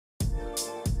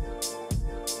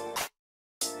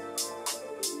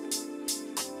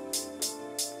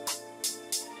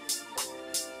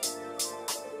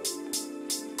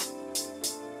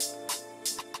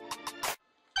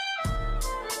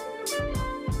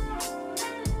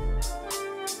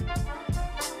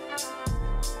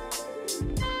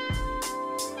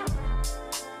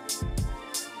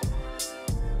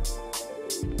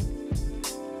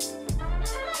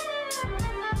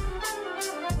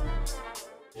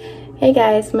Hey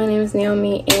guys, my name is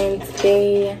Naomi and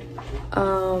today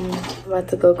I'm about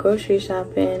to go grocery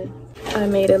shopping. I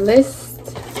made a list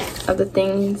of the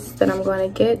things that I'm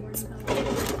going to get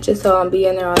just so I'll be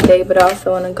in there all day, but I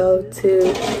also want to go to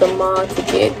the mall to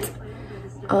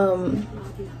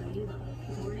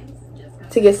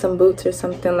get some boots or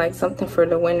something, like something for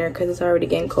the winter because it's already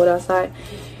getting cold outside.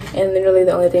 And literally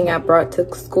the only thing I brought to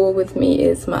school with me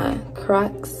is my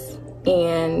Crocs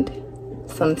and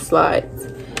some slides.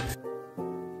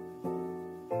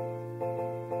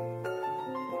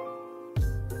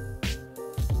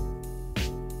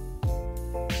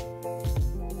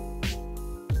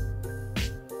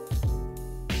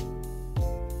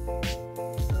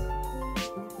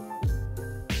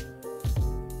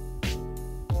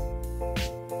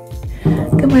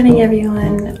 Good morning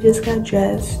everyone. I just got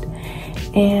dressed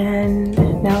and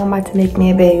now I'm about to make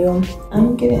me a bagel.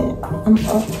 I'm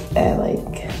up at I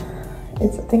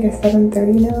think it's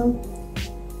 7:30 now,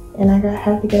 and I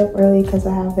have to get up early because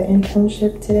I have an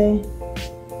internship today.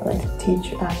 I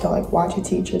have to watch a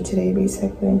teacher today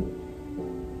basically,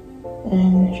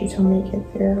 and she told me to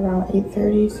get there around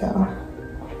 8:30,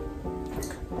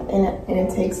 and it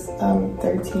takes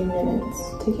 13 minutes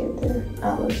to get there. I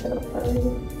looked it up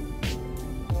already.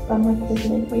 I'm gonna just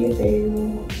make me a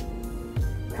bagel,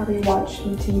 probably watch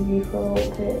some TV for a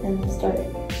little bit, and then start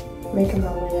making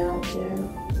my way out there.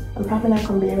 I'm probably not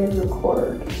gonna be able to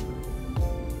record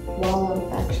while I'm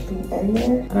actually in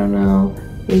there. I don't know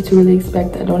what to really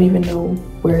expect. I don't even know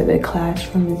where the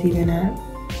classroom is even at.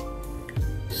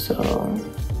 So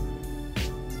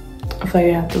I feel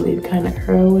like I have to leave kind of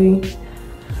early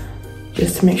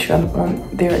just to make sure I'm on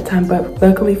there at time. But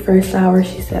luckily first hour,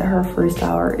 she said her first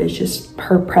hour is just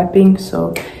her prepping.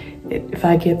 So if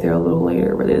I get there a little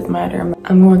later, it really doesn't matter.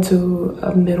 I'm going to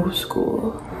a middle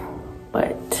school,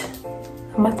 but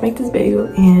I'm about to make this bagel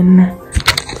and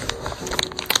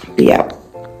be out.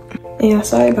 Yeah,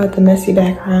 sorry about the messy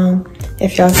background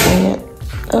if y'all seen it.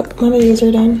 Oh, my videos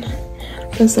are done.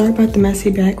 So sorry about the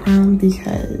messy background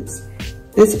because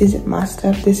this isn't my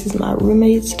stuff. This is my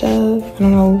roommate's stuff. I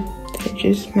don't know. They're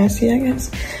just messy, I guess,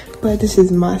 but this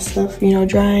is my stuff, you know,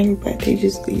 drying, but they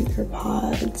just leave their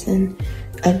pods and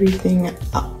everything,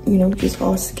 you know, just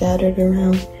all scattered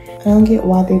around. I don't get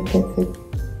why they put the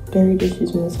dirty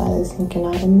dishes on the side of the sink and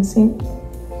not in the sink.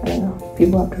 I don't know,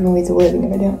 people have different ways of living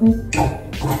evidently, but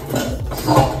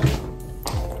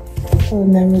I'll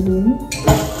never do.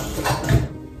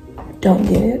 Don't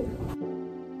get it.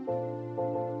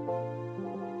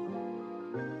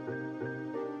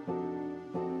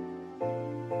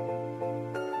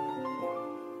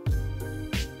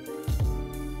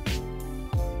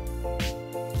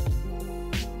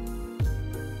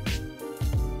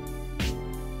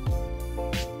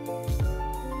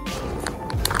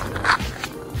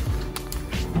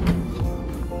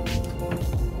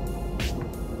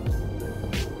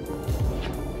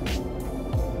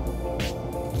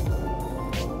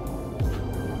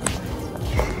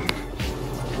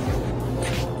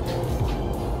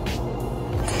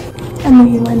 I knew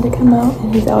he wanted to come out,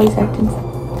 and he's always acting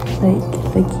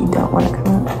like he don't want to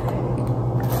come out,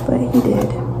 but he did.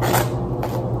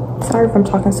 Sorry if I'm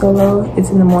talking so low. It's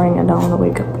in the morning. I don't want to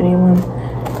wake up anyone,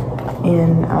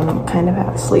 and I'm kind of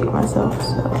half asleep myself,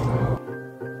 so.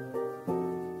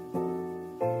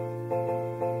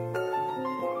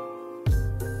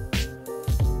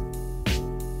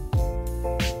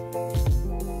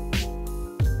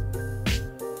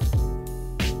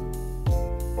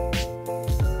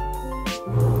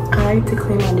 I like to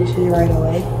clean my dishes right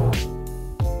away.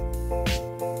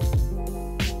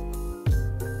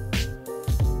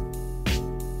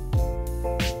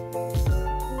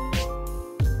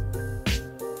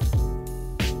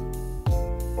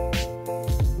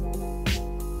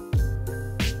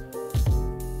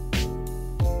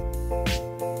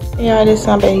 Yeah, this is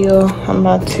my bagel. I'm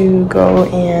about to go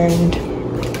and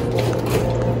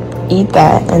eat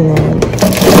that and then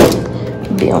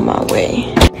be on my way.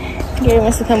 Gary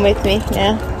wants to come with me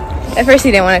now. At first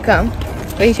he didn't want to come,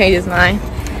 but he changed his mind.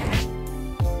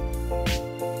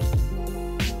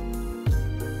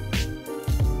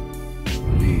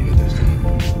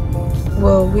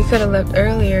 Well, we could have left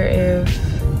earlier if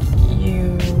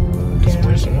you didn't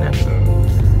rush it.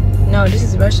 No, this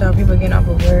is rush hour. People getting off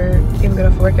of work. People get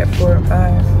off work at 4 or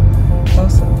 5.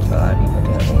 Most of a lot of people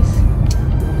do at least.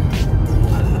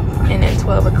 And at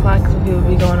 12 o'clock, people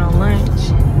be going on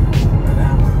lunch.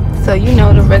 So you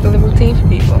know the regular routine for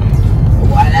people.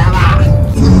 Whatever.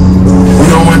 We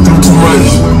don't went through too much.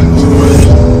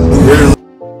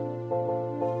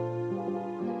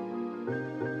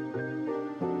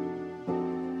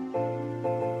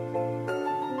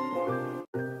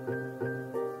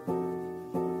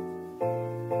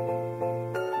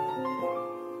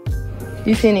 Do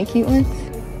you see any cute ones?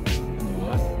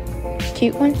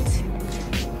 Cute ones?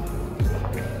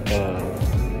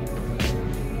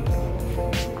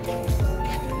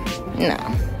 No.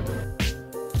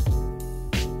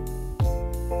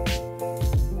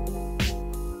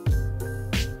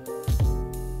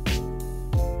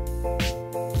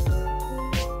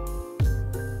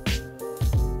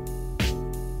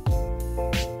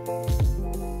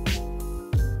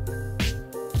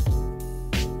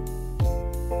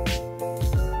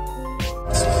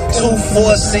 Two,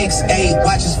 4, 6, 8.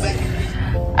 Watch his face.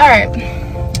 Alright.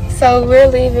 So we're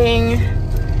leaving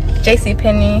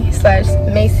JCPenney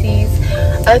 / Macy's.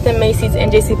 Other than Macy's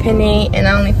and JCPenney, and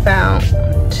I only found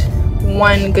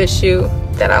one good shoe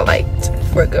that I liked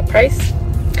for a good price.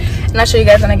 And I'll show you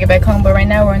guys when I get back home. But right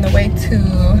now we're on the way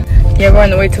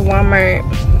to Walmart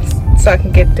so I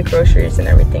can get the groceries and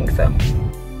everything. So.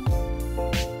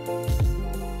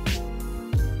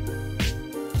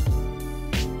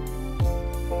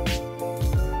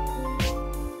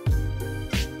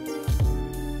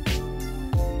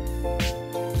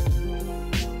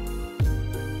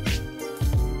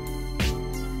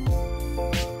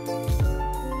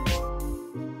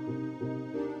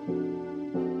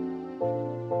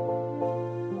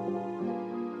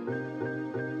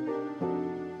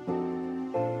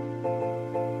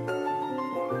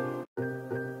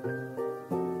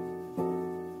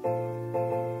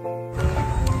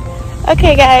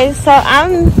 Okay guys, so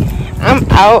I'm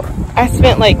out. I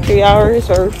spent like 3 hours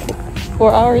or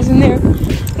 4 hours in there.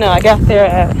 No, I got there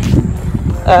at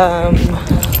I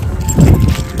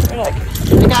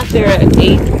got there at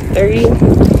 8:30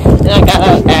 and I got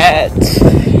out at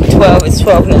 12. It's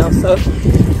 12 now, so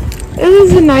it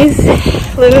was a nice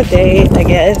little day, I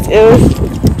guess.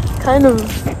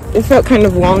 It felt kind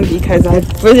of long because I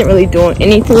wasn't really doing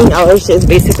anything. I was just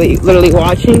basically literally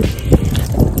watching.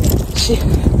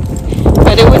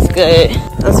 But it was good.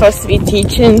 I'm supposed to be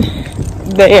teaching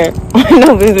there on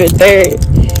November 3rd.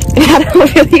 And I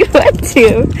don't really want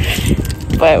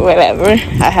to. But whatever.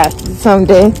 I have to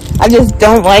someday. I just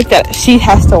don't like that she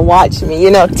has to watch me,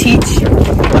 you know, teach. I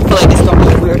feel like it's going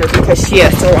to be weirder because she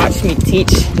has to watch me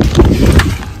teach.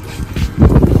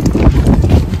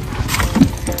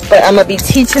 But I'm going to be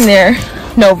teaching there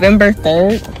November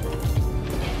 3rd.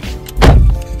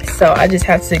 So I just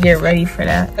have to get ready for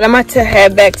that. But I'm about to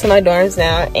head back to my dorms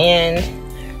now, and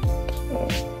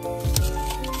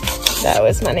that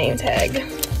was my name tag.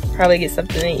 Probably get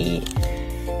something to eat.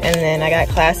 And then I got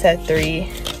class at 3.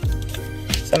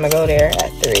 So I'm gonna go there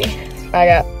at 3. I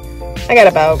got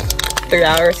about 3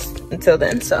 hours until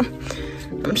then, so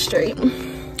I'm straight.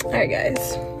 Alright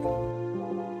guys.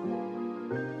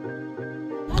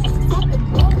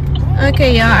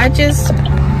 Okay y'all, I just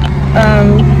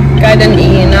got done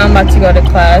eating. Now I'm about to go to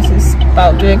class. It's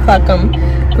about 3 o'clock. I'm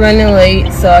running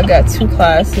late, so I got 2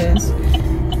 classes,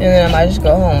 and then I might just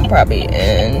go home probably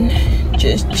and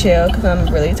just chill because I'm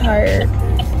really tired.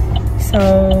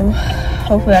 So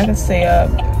hopefully I can stay up.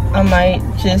 I might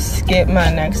just skip my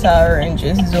next hour and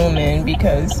just zoom in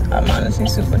because I'm honestly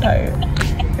super tired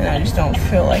and I just don't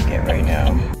feel like it right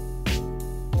now.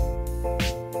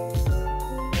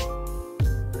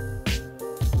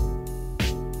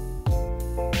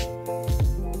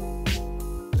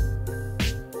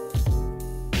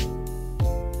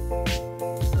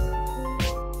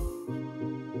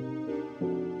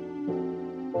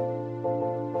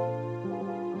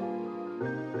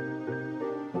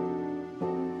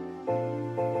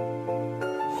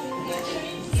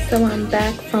 So I'm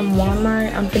back from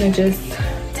Walmart. I'm gonna just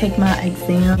take my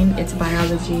exam. It's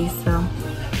biology, so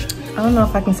I don't know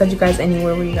if I can send you guys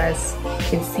anywhere where you guys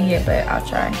can see it, but I'll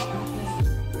try.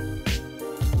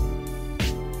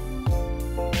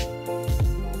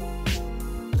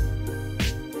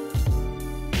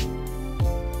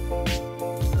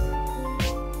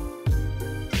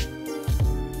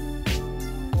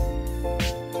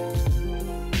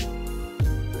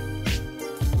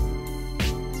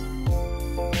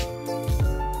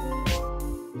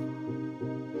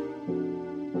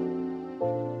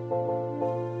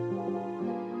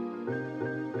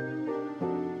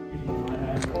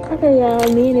 Okay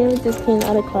y'all, me and him just came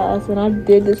out of class and I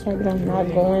did decide that I'm not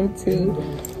going to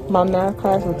my math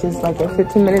class, which is like in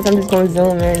 15 minutes. I'm just going to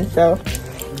zoom in, so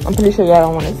I'm pretty sure y'all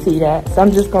don't want to see that. So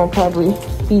I'm just going to probably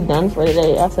be done for the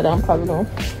day. After that, I'm probably going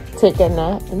to take a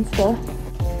nap and stuff.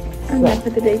 I'm done for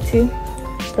the day too.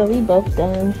 So we both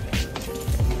done.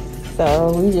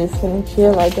 So we just gonna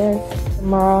chill, I guess.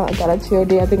 Tomorrow, I got a chill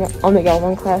day. I think I only got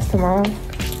 1 class tomorrow.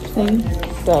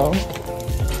 So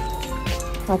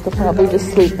I could probably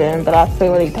just sleep in, but I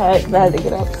feel really tired because I had to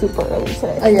get up super early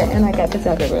today. Oh yeah, and I got this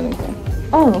out of Burlington.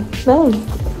 Oh, no.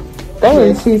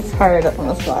 Dang, she's tired up on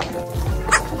the spot.